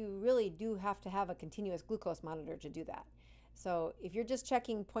 You really do have to have a continuous glucose monitor to do that. So if you're just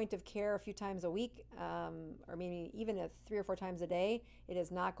checking point of care a few times a week, or maybe even 3 or 4 times a day, it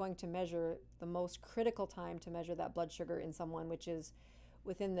is not going to measure the most critical time to measure that blood sugar in someone, which is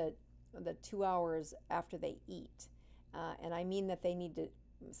within the 2 hours after they eat. And I mean that they need to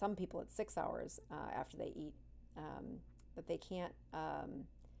some people it's 6 hours after they eat, that they can't,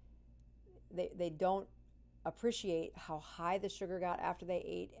 they don't appreciate how high the sugar got after they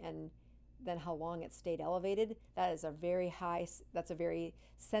ate and then how long it stayed elevated. That is a very high, that's a very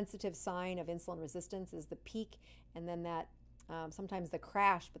sensitive sign of insulin resistance, is the peak, and then that sometimes the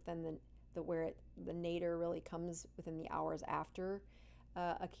crash, but then the nadir really comes within the hours after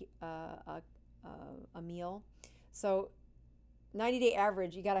a meal. So 90-day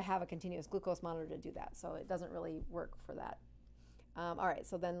average, you got to have a continuous glucose monitor to do that. So it doesn't really work for that. All right,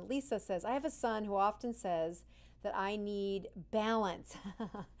 so then Lisa says, I have a son who often says that I need balance.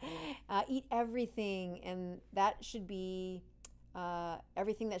 Eat everything, and that should be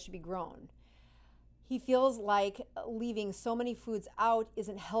everything that should be grown. He feels like leaving so many foods out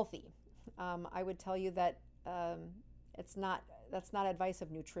isn't healthy. I would tell you that that's not advice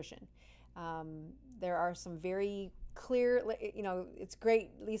of nutrition. There are some very clear, it's great,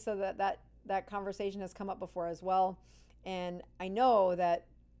 Lisa, that conversation has come up before as well. And I know that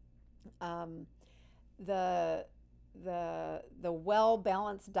the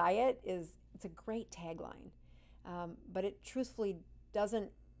well-balanced diet it's a great tagline, but it truthfully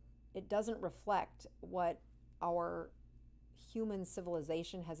doesn't reflect what our human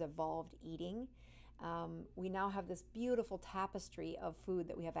civilization has evolved eating. We now have this beautiful tapestry of food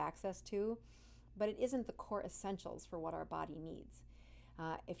that we have access to, but it isn't the core essentials for what our body needs.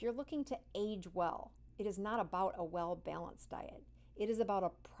 If you're looking to age well, it is not about a well-balanced diet. It is about a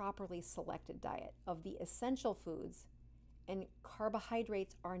properly selected diet of the essential foods, and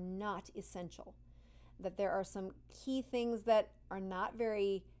carbohydrates are not essential. That there are some key things that are not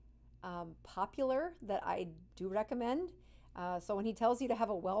very popular that I do recommend. So when he tells you to have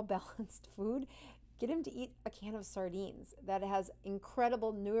a well-balanced food, get him to eat a can of sardines that has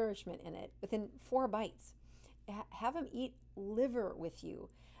incredible nourishment in it within 4 bites. Have him eat liver with you.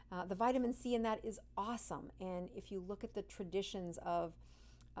 The vitamin C in that is awesome. And if you look at the traditions of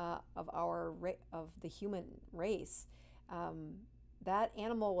the human race, that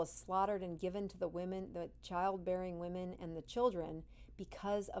animal was slaughtered and given to the women, the childbearing women and the children,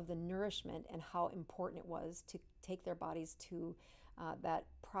 because of the nourishment and how important it was to take their bodies to that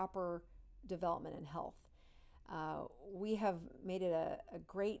proper development and health. We have made it a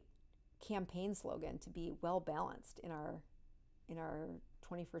great campaign slogan to be well balanced in our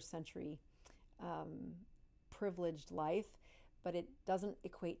 21st century privileged life, but it doesn't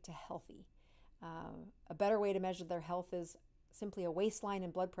equate to healthy. A better way to measure their health is simply a waistline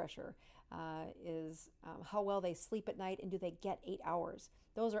and blood pressure, is how well they sleep at night and do they get 8 hours.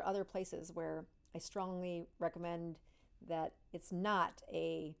 Those are other places where I strongly recommend that it's not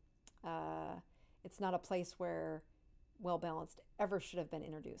a place where well-balanced ever should have been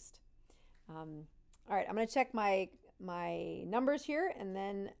introduced. All right, I'm going to check my numbers here, and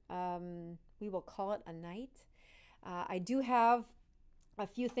then we will call it a night. I do have a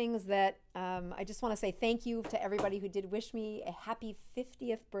few things that I just want to say thank you to everybody who did wish me a happy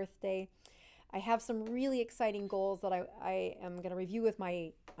 50th birthday. I have some really exciting goals that I am going to review with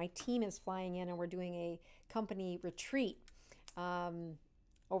my team is flying in, and we're doing a company retreat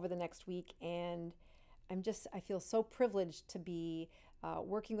over the next week, and I feel so privileged to be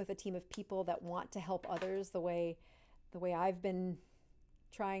working with a team of people that want to help others the way I've been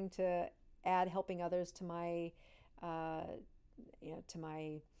trying to add helping others to my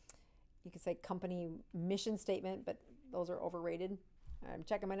you could say company mission statement, but those are overrated. I'm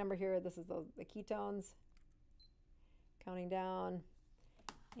checking my number here. This is the ketones, counting down,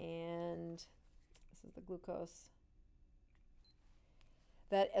 and this is the glucose.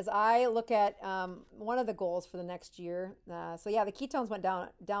 That as I look at one of the goals for the next year, so yeah, the ketones went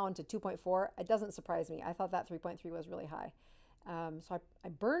down to 2.4. It doesn't surprise me. I thought that 3.3 was really high. So I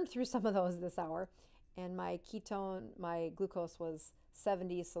burned through some of those this hour, and my glucose was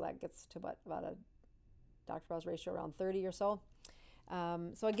 70, so that gets to about a Dr. Boz ratio around 30 or so.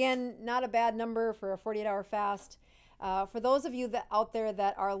 So again, not a bad number for a 48-hour fast. For those of you out there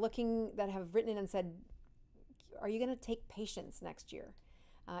that are looking, that have written in and said, are you going to take patients next year?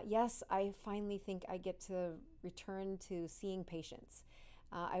 Yes, I finally think I get to return to seeing patients.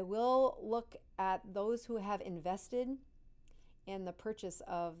 I will look at those who have invested in the purchase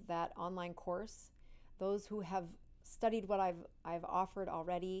of that online course, those who have studied what I've offered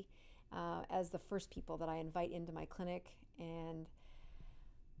already as the first people that I invite into my clinic. And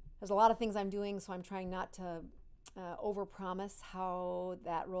there's a lot of things I'm doing, so I'm trying not to overpromise how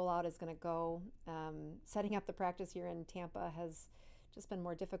that rollout is going to go. Setting up the practice here in Tampa has just been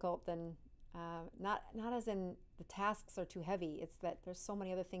more difficult than, not as in the tasks are too heavy, it's that there's so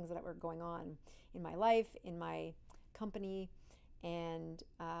many other things that were going on in my life, in my company, And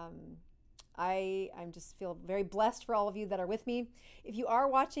I'm just feel very blessed for all of you that are with me. If you are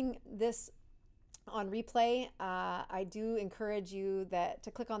watching this on replay, I do encourage you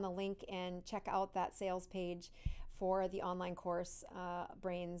to click on the link and check out that sales page for the online course,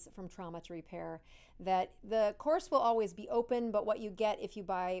 Brains from Trauma to Repair. That the course will always be open, but what you get if you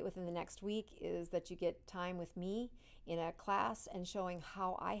buy within the next week is that you get time with me in a class and showing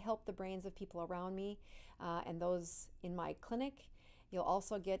how I help the brains of people around me and those in my clinic. You'll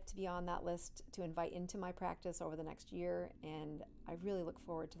also get to be on that list to invite into my practice over the next year, and I really look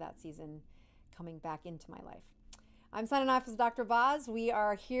forward to that season coming back into my life. I'm signing off as Dr. Boz. We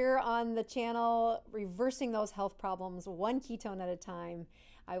are here on the channel reversing those health problems one ketone at a time.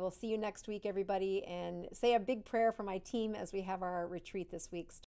 I will see you next week, everybody, and say a big prayer for my team as we have our retreat this week.